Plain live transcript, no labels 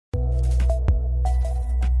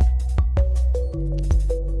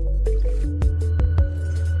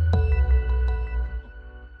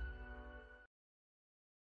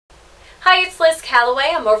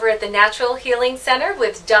Calloway. I'm over at the Natural Healing Center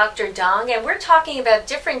with Dr. Dong, and we're talking about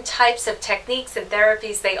different types of techniques and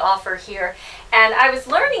therapies they offer here. And I was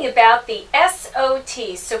learning about the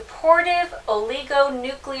SOT, Supportive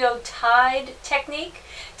Oligonucleotide Technique.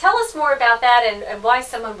 Tell us more about that and why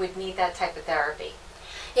someone would need that type of therapy.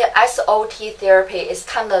 Yeah, SOT therapy is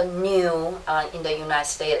kind of new in the United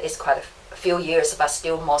States. It's quite a few years, but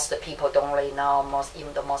still most people don't really know.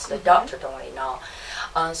 Even the most doctors don't really know.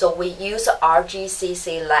 So we use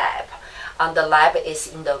RGCC lab, and the lab is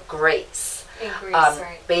in the Greece. In Greece,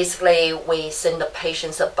 right. Basically, we send the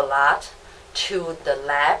patient's blood to the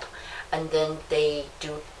lab, and then they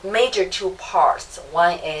do major two parts.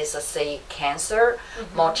 One is, say, cancer,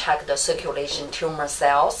 more check the circulation tumor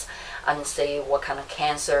cells, and say what kind of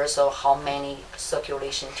cancer, so how many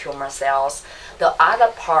circulation tumor cells. The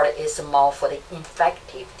other part is more for the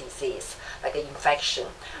infective disease, like an infection,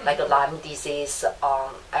 like a Lyme disease,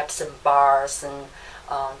 Epstein-Barr's, and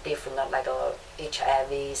different like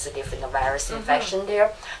HIVs, different virus infection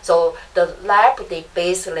there. So the lab, they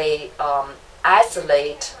basically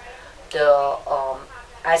isolate the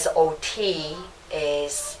SOT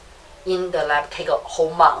is in the lab, take a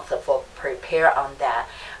whole month for prepare on that,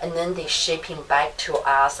 and then they shipping back to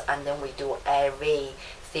us, and then we do IV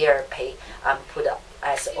therapy and put the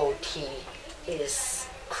SOT is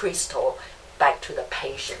crystal back to the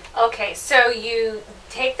patient. Okay, so you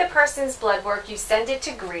take the person's blood work, you send it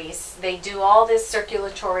to Greece, they do all this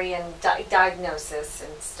circulatory and diagnosis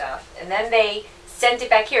and stuff, and then they send it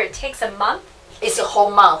back here. It takes a month? It's a whole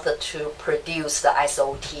month to produce the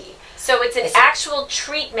SOT. So it's an actual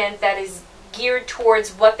treatment that is geared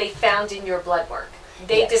towards what they found in your blood work.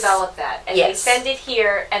 They develop that, and they send it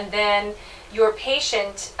here, and then your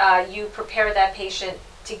patient, you prepare that patient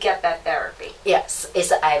to get that therapy. Yes,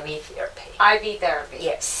 it's IV therapy. IV therapy.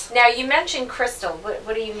 Yes. Now you mentioned crystal.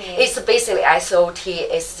 What do you mean? It's basically SOT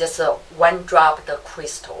is just a one drop the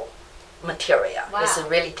crystal material. Wow. It's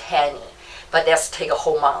really tiny, but that's take a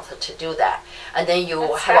whole month to do that. And then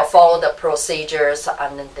you have to follow the procedures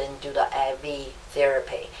and then do the IV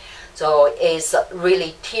therapy. So it's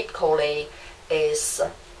really typically is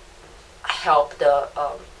help the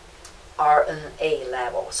RNA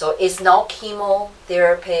level. So it's not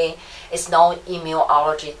chemotherapy, it's not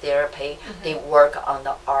immunology therapy. They work on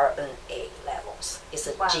the RNA levels. It's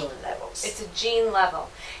a gene levels. It's a gene level.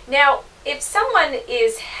 Now, if someone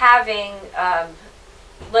is having,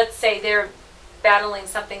 let's say they're battling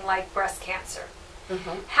something like breast cancer,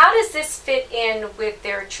 how does this fit in with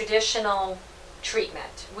their traditional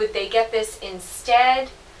treatment? Would they get this instead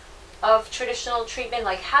of traditional treatment?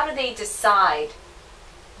 Like, how do they decide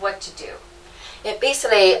what to do? Yeah,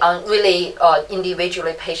 basically, really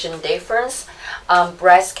individually patient difference.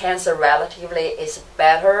 Breast cancer relatively is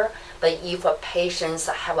better, but if a patients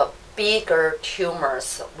have a bigger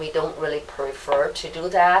tumors, we don't really prefer to do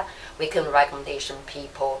that. We can recommendation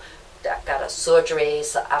people that got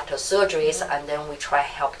surgeries, after surgeries, and then we try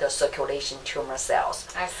help the circulation tumor cells.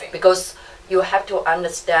 I see. Because you have to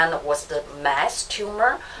understand what's the mass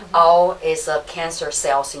tumor or is a cancer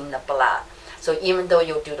cells in the blood. So even though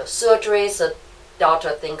you do the surgeries, the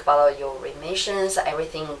doctor think about your remissions,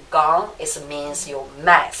 everything gone, it means your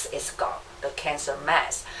mass is gone, the cancer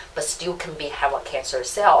mass, but still can be have a cancer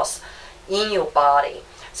cells in your body.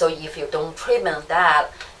 So if you don't treatment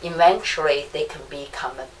that, eventually they can be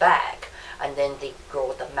coming back, and then they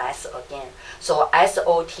grow the mass again. So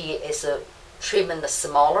SOT is a treatment the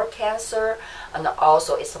smaller cancer, and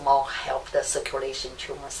also it's more help the circulation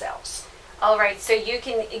tumor cells. All right, so you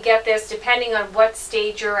can get this depending on what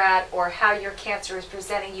stage you're at or how your cancer is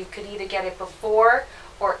presenting. You could either get it before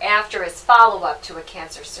or after as follow-up to a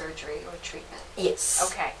cancer surgery or treatment. Yes.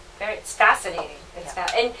 Okay, it's fascinating.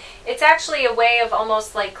 And it's actually a way of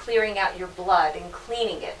almost like clearing out your blood and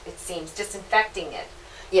cleaning it, it seems, disinfecting it.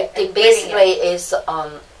 Yeah, it basically is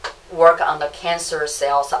work on the cancer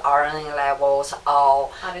cells, RNA levels, or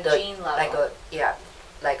on a gene level.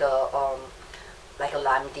 Like a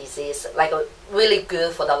Lyme disease. Like a really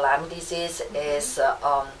good for the Lyme disease is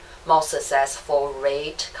more successful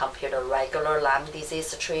rate compared to regular Lyme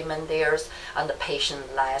disease treatment there, and the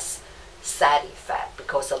patient less side effect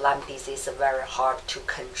because the Lyme disease is very hard to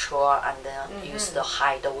control and then use the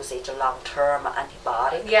high dosage long-term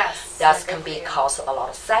antibiotic. Yes. That can be cause a lot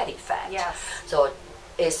of side effects. Yes. So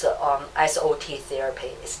it's SOT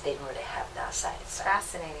therapy didn't really have that side effect.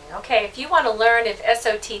 Fascinating. Okay, if you want to learn if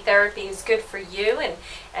SOT therapy is good for you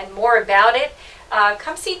and more about it,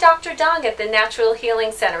 come see Dr. Dong at the Natural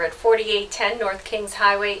Healing Center at 4810 North Kings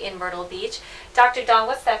Highway in Myrtle Beach. Dr. Dong,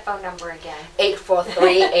 what's that phone number again?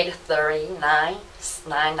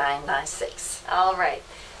 843-839-9996. All right.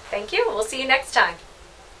 Thank you. We'll see you next time.